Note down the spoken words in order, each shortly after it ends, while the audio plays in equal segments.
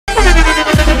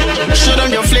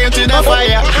it in a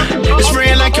fire. It's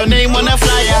spraying like your name on a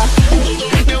flyer.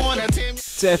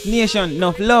 F Nation,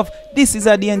 enough love. This is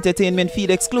the entertainment feed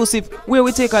exclusive where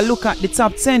we take a look at the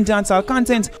top 10 dancehall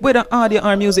content, whether audio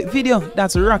or music video,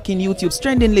 that's rocking YouTube's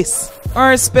trending list.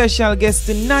 Our special guest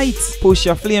tonight,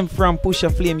 Pusha Flame from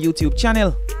Pusha Flame YouTube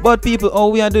channel. But people, how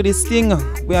we are do this thing?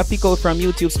 We are pick out from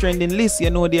YouTube's trending list.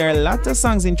 You know there are a lot of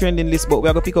songs in trending list, but we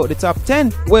are going to pick out the top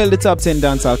 10. Well, the top 10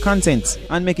 dancehall content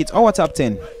and make it our top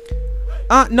 10.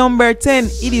 At number 10,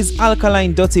 it is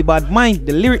Alkaline Dirty Bad Mind,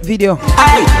 the lyric video.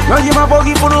 Aye, no give a fuck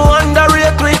if you no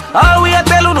underrate me. All we a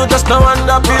tell you no just no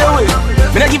underpay we.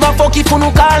 Me no give a fuck if you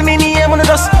no call me name, no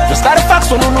just start the facts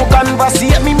so no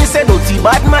conversate me. Me say dirty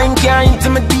bad mind can't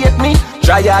intimidate me.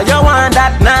 Try all you want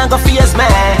that, nah go face me.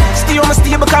 Stay on my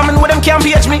stable coming with them can't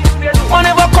page me.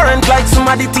 Whenever current like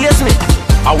somebody taste me,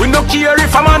 I will not care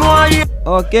if a man want you.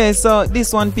 Okay, so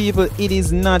this one, people, it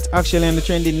is not actually on the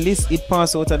trending list. It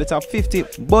passed out of the top 50,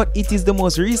 but it is the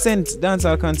most recent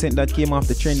dancehall content that came off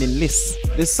the trending list.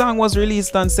 The song was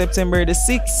released on September the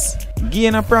 6th,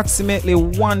 gained approximately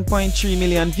 1.3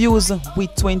 million views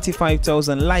with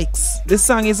 25,000 likes. The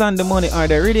song is on the money or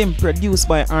the rhythm, produced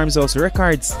by Arms House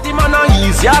Records. The man a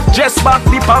easy, have dress back,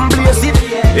 lip and blaze it.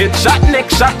 Head shot, neck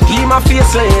shot, keep my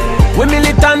face it. We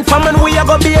militant from and we a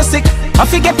go basic. I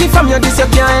forget it from you, this you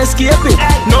can't escape it.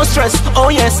 No stress, oh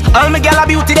yes, all my gal a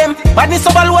beauty them. Badness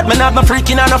of all what, man have no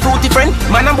freaking and a fruity friend.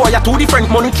 Man and boy are two different,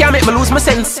 money can't make me lose my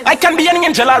sense. I can be an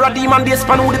angel or a demon, they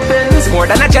span who depends. More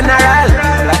than a general,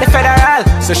 like the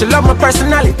federal, so she love my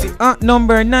personality. At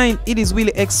number 9, it is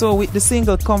Willie XO with the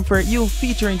single Comfort You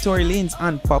featuring Tory Lanez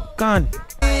and Popcaan.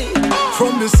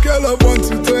 From the scale of 1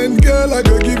 to 10, girl, I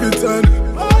go give it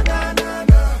 10.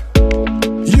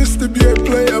 Used to be a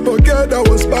player, but girl, that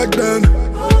was back then.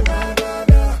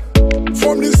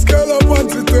 From the scale of 1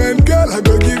 to 10, girl, I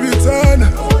go give you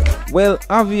 10. Well,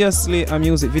 obviously a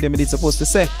music video me did supposed to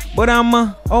say, but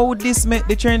how this make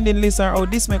the trending list or how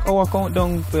this make our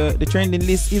countdown for the trending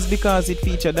list is because it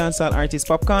featured dancehall artist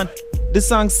Popcaan. The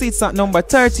song sits at number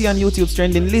 30 on YouTube's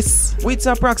trending list with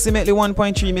approximately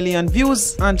 1.3 million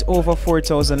views and over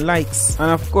 4,000 likes.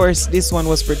 And of course, this one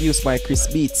was produced by Chris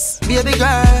Beats. Baby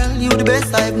girl, you the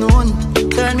best I've known.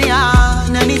 Turn me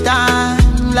on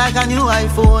anytime like a new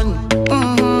iPhone.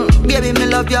 Baby, me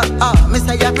love you, me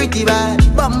say you're pretty bad.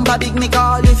 Bamba big me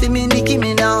call you, see me Nicki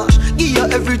Minaj. Give you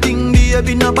everything,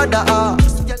 baby, no bother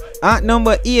us. At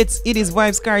number 8, it is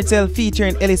Vybz Kartel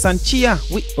featuring Ellis and Chia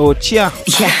with Chia.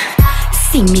 Yeah.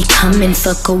 See me coming,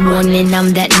 fuck a warning,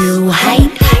 I'm that new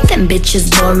height. Them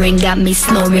bitches boring, got me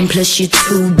snoring, plus you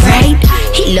too bright.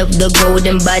 He loved the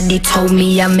golden body, told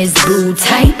me I'm his boo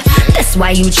type. That's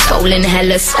why you trolling,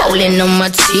 hella swollen on my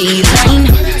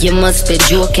T-line. You must be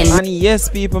joking. And yes,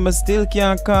 people, I still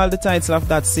can't call the title of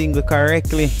that single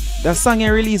correctly. The song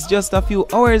is released just a few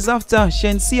hours after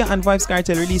Shenseea and Vybz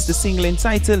Kartel released the single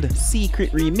entitled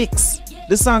Secret Remix.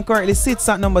 The song currently sits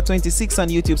at number 26 on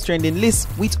YouTube's trending list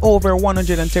with over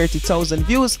 130,000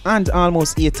 views and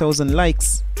almost 8,000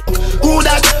 likes. Who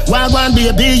that? Wagwan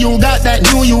baby, you got that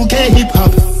new UK hip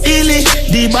hop. Illy,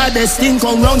 the baddest thing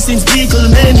come round since Beagle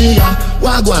Mania.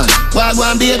 Wagwan,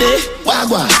 Wagwan baby,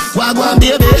 Wagwan, Wagwan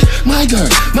baby. My girl,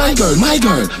 my girl, my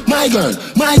girl, my girl,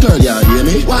 my girl, yeah, hear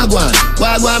me? Wagwan,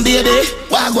 Wagwan baby,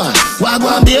 Wagwan,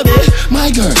 Wagwan baby,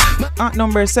 my girl. At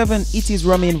number 7, it is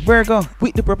Romain Virgo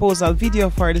with the proposal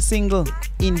video for the single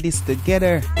In This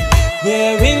Together.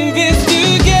 We're in this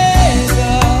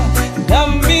together,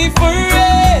 love me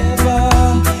forever.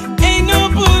 Ain't no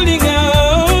pulling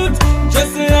out,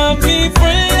 just love me for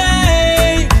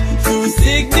life. Through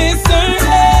sickness or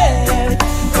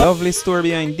health. Lovely story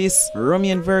behind this.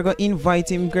 Romain Virgo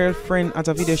invite him girlfriend at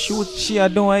a video shoot. She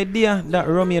had no idea that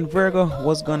Romain Virgo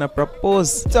was gonna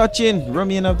propose. Touching,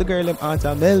 Romain of the girl in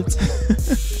outer belt.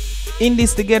 In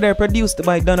This Together, produced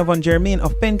by Donovan Germain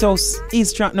of Penthouse,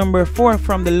 is track number 4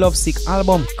 from the Lovesick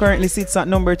album. Currently sits at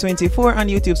number 24 on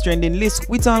YouTube's trending list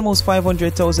with almost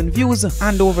 500,000 views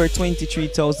and over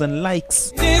 23,000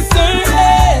 likes. This or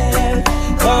health,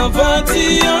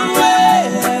 poverty or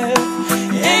wealth.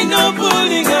 Ain't no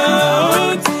pulling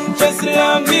out, just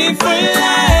love me for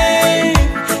life.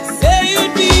 Say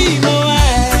you'd be my wife.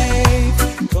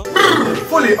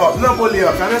 Fully up, no fully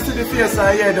up. Can you see the face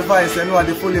and hear the voice? You know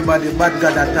the fully body, bad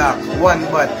God attack, one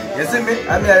bad. You see me?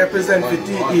 I'm here represent the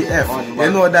TEF.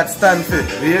 You know that stand for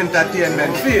the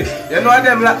entertainment field. You know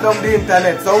them lock down the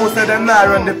internet. So who say them not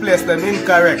run the place, them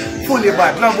incorrect. Fully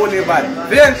bad, no fully bad.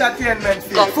 The entertainment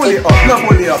field, fully up, no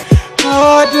fully up.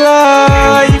 Hard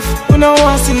life, we don't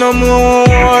want to see no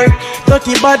more.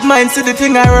 Dirty bad mind, see the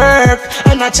thing I work,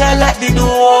 and I try like the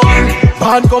door.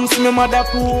 Bad comes to me mother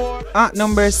poor. At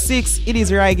number 6, it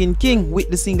is Rygin King with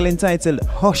the single entitled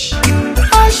Hush.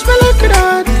 Hush, me look at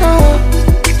that.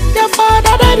 Your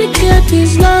father dedicated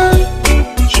his life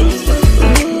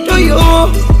to you,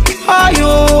 are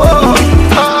you?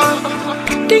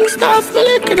 Things tough, me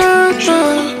look at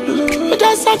that. But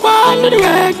just like one, me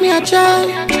direct me a child.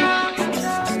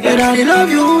 Yeah, daddy love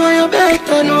you and you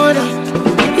better know that.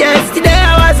 Yesterday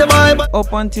I was a boy, but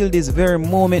up until this very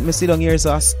moment, me sit down here,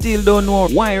 so I still don't know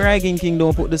why Rygin King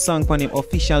don't put the song on him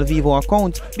official Vivo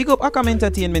account. Big up Akam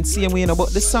Entertainment, same way, you know,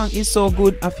 but the song is so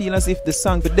good, I feel as if the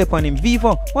song could dip on him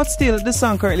Vivo. But still, the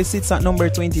song currently sits at number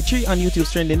 23 on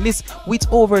YouTube's trending list with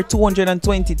over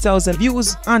 220,000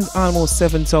 views and almost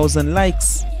 7,000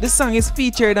 likes. The song is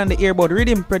featured on the Earbud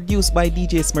Rhythm, produced by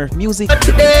DJ Smurf Music.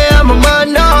 today I'm a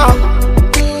man now.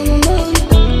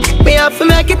 Me have to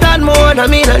make it on more, I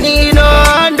mean I need no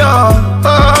hand.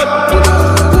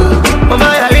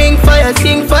 Mama, ring fire,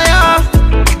 sing fire.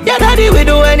 Yeah, daddy, we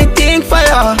do anything for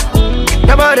ya.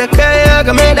 Nobody care, I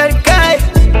can make that guy.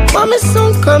 Mommy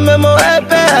soon come in my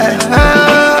happy.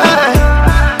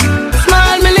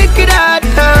 Smile me lick it out.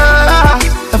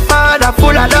 The father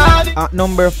full of love. At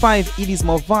number 5, it is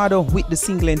Movado with the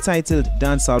single entitled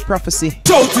Dancehall Prophecy.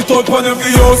 Shout it out when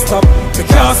every yo stop. Me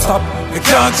can't stop, me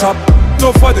can't chop.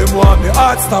 No for them want me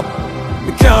heart stop.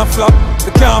 Me can't flop,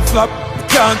 me can't flop, me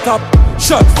can't top.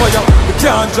 Shot fire, me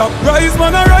can't drop. Rise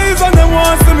man I rise and them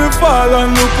want see me fall.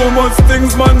 And look how much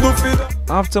things man do for them.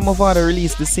 After Movado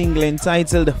released the single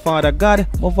entitled Father God,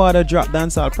 Movado dropped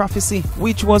Dancehall Prophecy,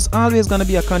 which was always gonna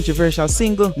be a controversial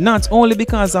single, not only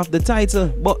because of the title,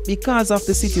 but because of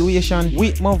the situation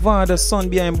with Movado's son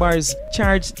behind bars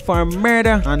charged for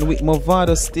murder and with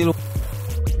Movado still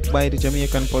by the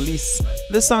Jamaican police.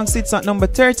 The song sits at number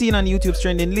 13 on YouTube's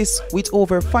trending list with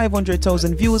over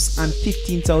 500,000 views and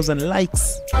 15,000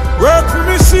 likes. Work for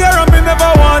me share and me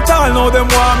never want all. Now them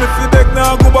want me fi beg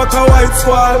now go back a white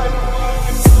squall.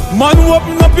 Man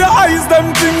open up your eyes,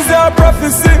 them things are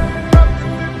prophecy.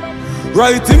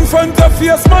 Right in front of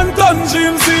face, man done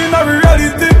dreams in a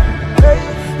reality.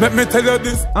 Let me tell you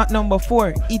this. At number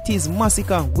 4, it is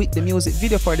Masicka with the music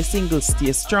video for the single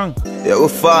Stay Strong. Yeah, we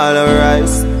fall or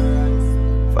rise,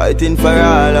 fighting for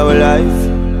all our life.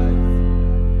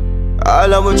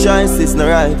 All our choices not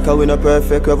right, cause we not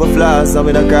perfect, we have a flaws and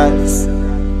we not Christ.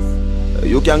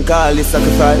 You can call it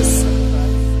sacrifice.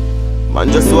 Man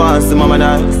just wants to mama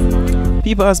nice.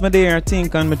 People as me there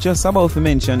think and me just about to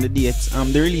mention the date.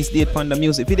 The release date on the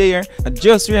music video here. I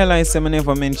just realized I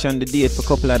never mentioned the date for a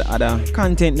couple of the other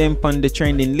content them on the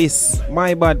trending list.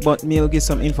 My bad, but me will give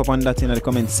some info on that in the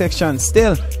comment section.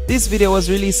 Still, this video was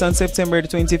released on September the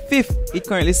 25th. It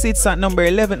currently sits at number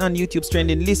 11 on YouTube's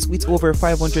trending list with over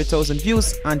 500,000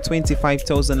 views and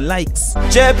 25,000 likes.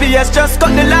 JPS just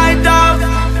cut the light off.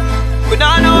 We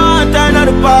don't know how to turn on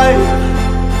the pipe.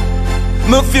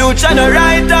 My future no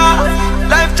rider.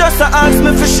 Life just a ask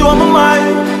me for show my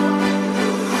mind.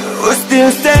 We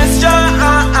still stay strong.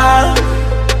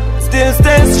 Still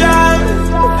stay strong.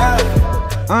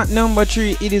 At number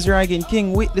 3, it is Rygin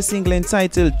King with the single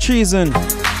entitled Treason.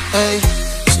 Hey,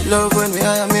 she love when we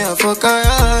hire me a fuck her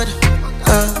hard.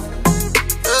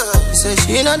 Say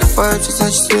she not the first, she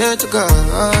said she swear to God.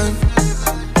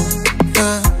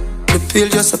 The pill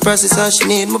just a process and she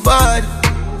need my body.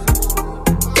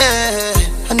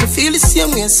 Yeah, and I feel the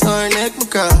same way, so her neck my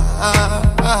cry.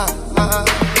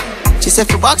 She said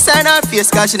for box and her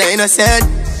face, cause she not innocent.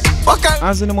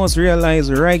 As you must realize,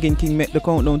 Rygin King made the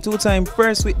countdown 2 times,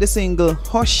 first with the single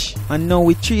Hush and now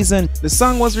with Treason. The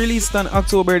song was released on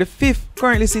October the 5th,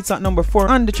 currently sits at number 4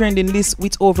 on the trending list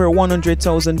with over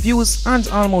 100,000 views and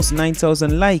almost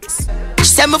 9,000 likes. She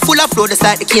said me full of flow just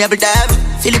like the cable dam.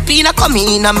 Filipina come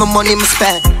in and my money me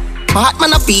spend. My heart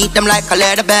man I beat them like a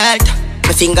leather belt.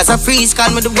 My fingers are freeze, call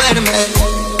me the weatherman.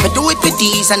 Me do it with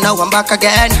these and now I'm back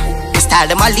again. My style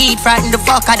them I lead, frighten the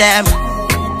fuck of them.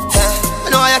 I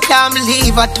know I can't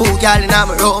believe I two girl in my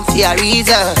room for a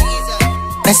reason.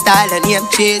 My style and name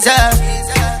chaser.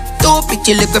 2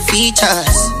 pretty little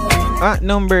features. At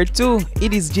number 2,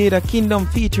 it is Jada Kingdom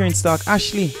featuring Stark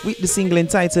Ashley with the single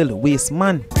entitled Waste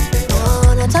Man.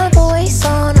 The type of waste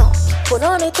on up. Put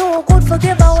on it too good,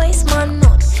 forgive a waste man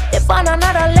none. If on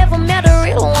another level, me the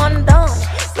real one done.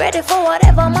 Ready for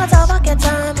whatever matter, back your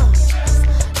time up.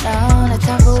 Now the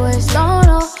type of waste on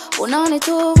up. Put on it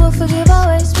too good, forgive a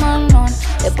waste man none.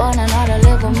 If on another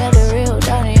level, me the real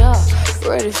done, yeah.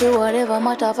 Ready for whatever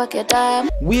matter, back your time.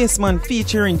 Waste Man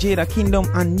featuring Jada Kingdom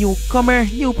and newcomer,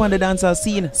 new on the dancehall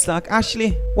scene, Stark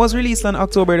Ashley, was released on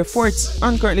October the 4th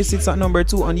and currently sits at number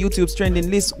 2 on YouTube's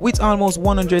trending list with almost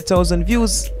 100,000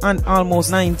 views and almost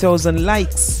 9,000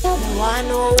 likes. Wanna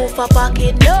know who for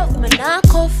pocket enough? Me nah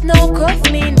cuff, no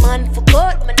cuff, mean man for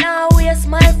cut. Me nah waste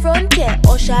my front, yeah,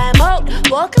 usher him out.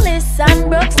 Vocalist and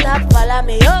broke, stop, follow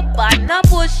me up. And now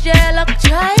push, yeah, look,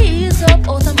 try ease up.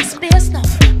 Out of my space now,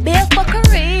 be a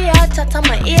fuckery, I chat on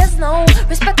my ears now.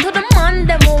 Respect to the man,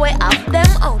 them way up, them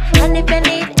out. And if you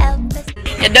need help,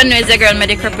 you don't know, it's a girl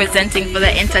medic representing for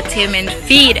the entertainment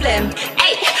feed.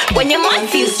 Hey, when your man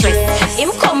feels stressed,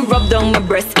 him come rub down my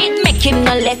breast. It make him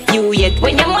not left you yet.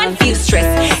 When your man feels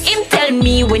stressed, him tell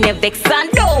me when you're vexed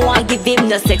and don't want give him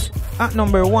no sex. At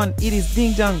number 1, it is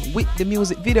Ding Dong with the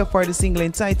music video for the single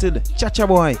entitled Cha-Cha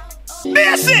Boy.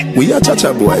 Basic. We are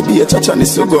Cha-Cha Boy, be a Cha-Cha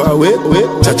needs to go away.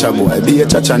 Cha-Cha Boy, be a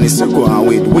Cha-Cha needs to go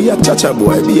away. We are Cha-Cha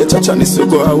Boy, be a Cha-Cha needs to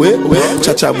go away.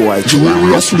 Cha-Cha Boy,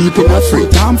 jewelry asleep in a free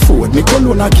time food. Me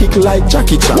colonna kick like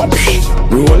Jackie Chan.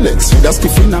 Rolex with a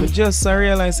stiffin. I just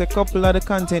realized a couple of the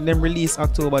content them released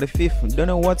October the 5th. Don't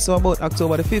know what's so about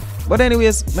October the 5th. But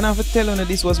anyways, I have to tell you that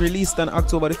this was released on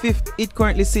October the 5th. It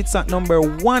currently sits at number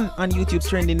 1 on YouTube's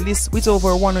trending list with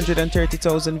over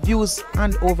 130,000 views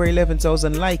and over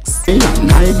 11,000 likes.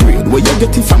 High grade, where you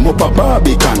get it from up a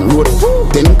Barbican road.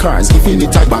 10 cars giving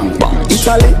it a bang bang.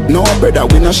 Italy, no brother,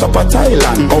 we no shop at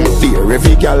Thailand. Out there,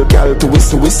 every gal to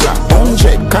whistle.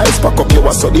 100 cars pack up, you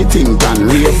a so the thing can.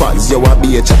 Ravers, you a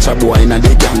be a Cha-Cha boy in a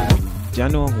the gang.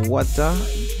 Jano, what a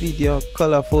video,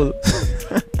 colorful.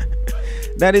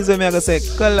 That is what me I gonna say,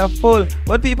 colorful.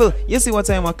 But people, you see what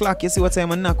time I clock, you see what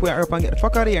time I knock, we are up and get the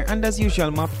fuck out of here. And as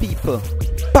usual, my people,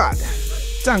 bad.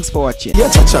 Thanks for watching. Yeah,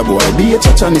 Cha-Cha boy, be a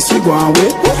Cha-Cha needs to go away.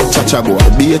 Cha-Cha boy,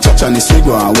 be a Cha-Cha needs to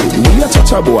go away. Be a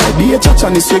Cha-Cha boy, be a Cha-Cha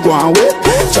needs to go away.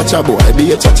 Cha-Cha boy,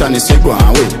 be a Cha-Cha needs to go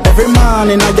away. Every man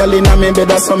in a gal in a me bed,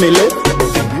 that's how me live.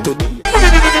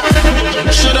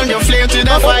 Shoot on your flame to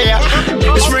the fire.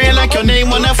 It's real like your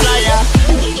name on a flyer.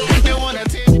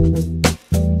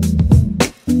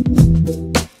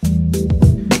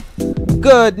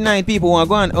 Good night, people. What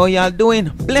going? How y'all doing?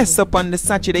 Bless up on the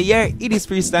Saturday here. It is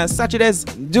Freestyle Saturdays.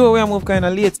 Do we move kind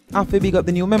of late? After big up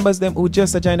the new members, them who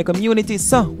just joined the community.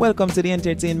 So, welcome to the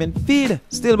entertainment feed.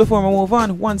 Still, before we move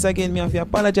on, once again, me have to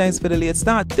apologize for the late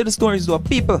start to the stories to our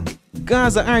people.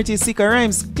 Gaza artist Masicka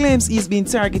Rhymes claims he's been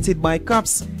targeted by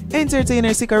cops. Entertainer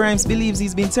Masicka Rhymes believes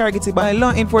he's been targeted by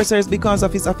law enforcers because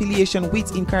of his affiliation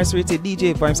with incarcerated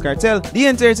DJ Vybz Kartel. The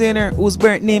entertainer, whose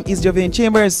birth name is Jovain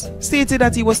Chambers, stated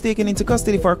that he was taken into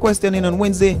custody for questioning on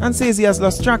Wednesday and says he has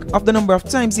lost track of the number of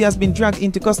times he has been dragged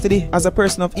into custody as a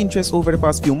person of interest over the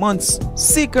past few months.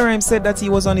 Masicka Rhymes said that he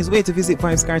was on his way to visit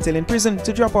Vybz Kartel in prison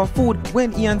to drop off food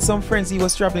when he and some friends he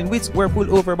was traveling with were pulled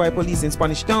over by police in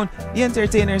Spanish Town. The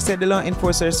entertainer said the law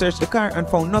enforcers searched the car and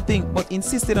found nothing, but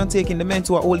insisted on taking the men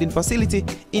to a holding facility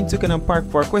in Twickenham Park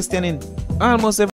for questioning. Almost every